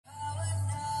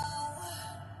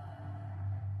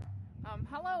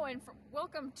Hello and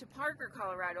welcome to Parker,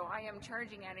 Colorado. I am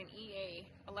charging at an EA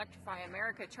Electrify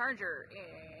America charger,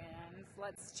 and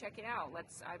let's check it out.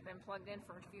 I've been plugged in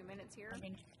for a few minutes here.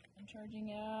 I'm charging,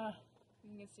 you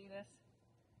can see this,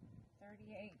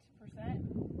 38%.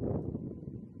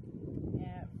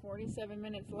 Yeah, 47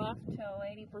 minutes left till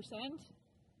 80%.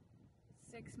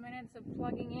 6 minutes of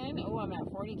plugging in. Oh, I'm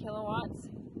at 40 kilowatts.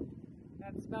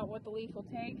 That's about what the Leaf will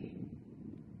take.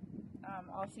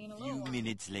 I'll see you in a little while. Few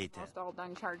minutes later. Almost all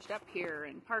done charged up here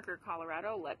in Parker,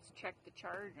 Colorado. Let's check the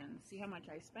charge and see how much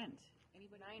I spent.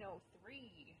 Anybody?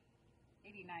 9:03,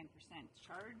 89%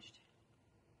 charged.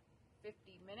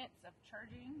 50 minutes of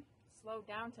charging. Slowed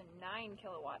down to 9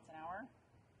 kilowatts an hour.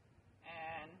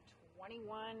 And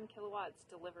 21 kilowatts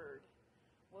delivered.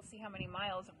 We'll see how many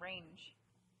miles of range.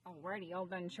 Alrighty, all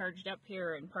done charged up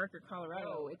here in Parker,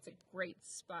 Colorado. It's a great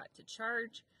spot to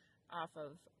charge off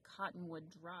of Cottonwood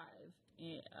Drive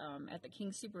at the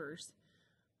King Soopers.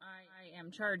 I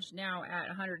am charged now at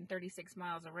 136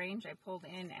 miles of range. I pulled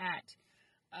in at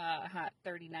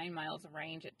 39 miles of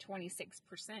range at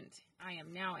 26%. I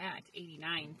am now at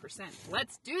 89%.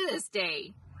 Let's do this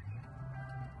day!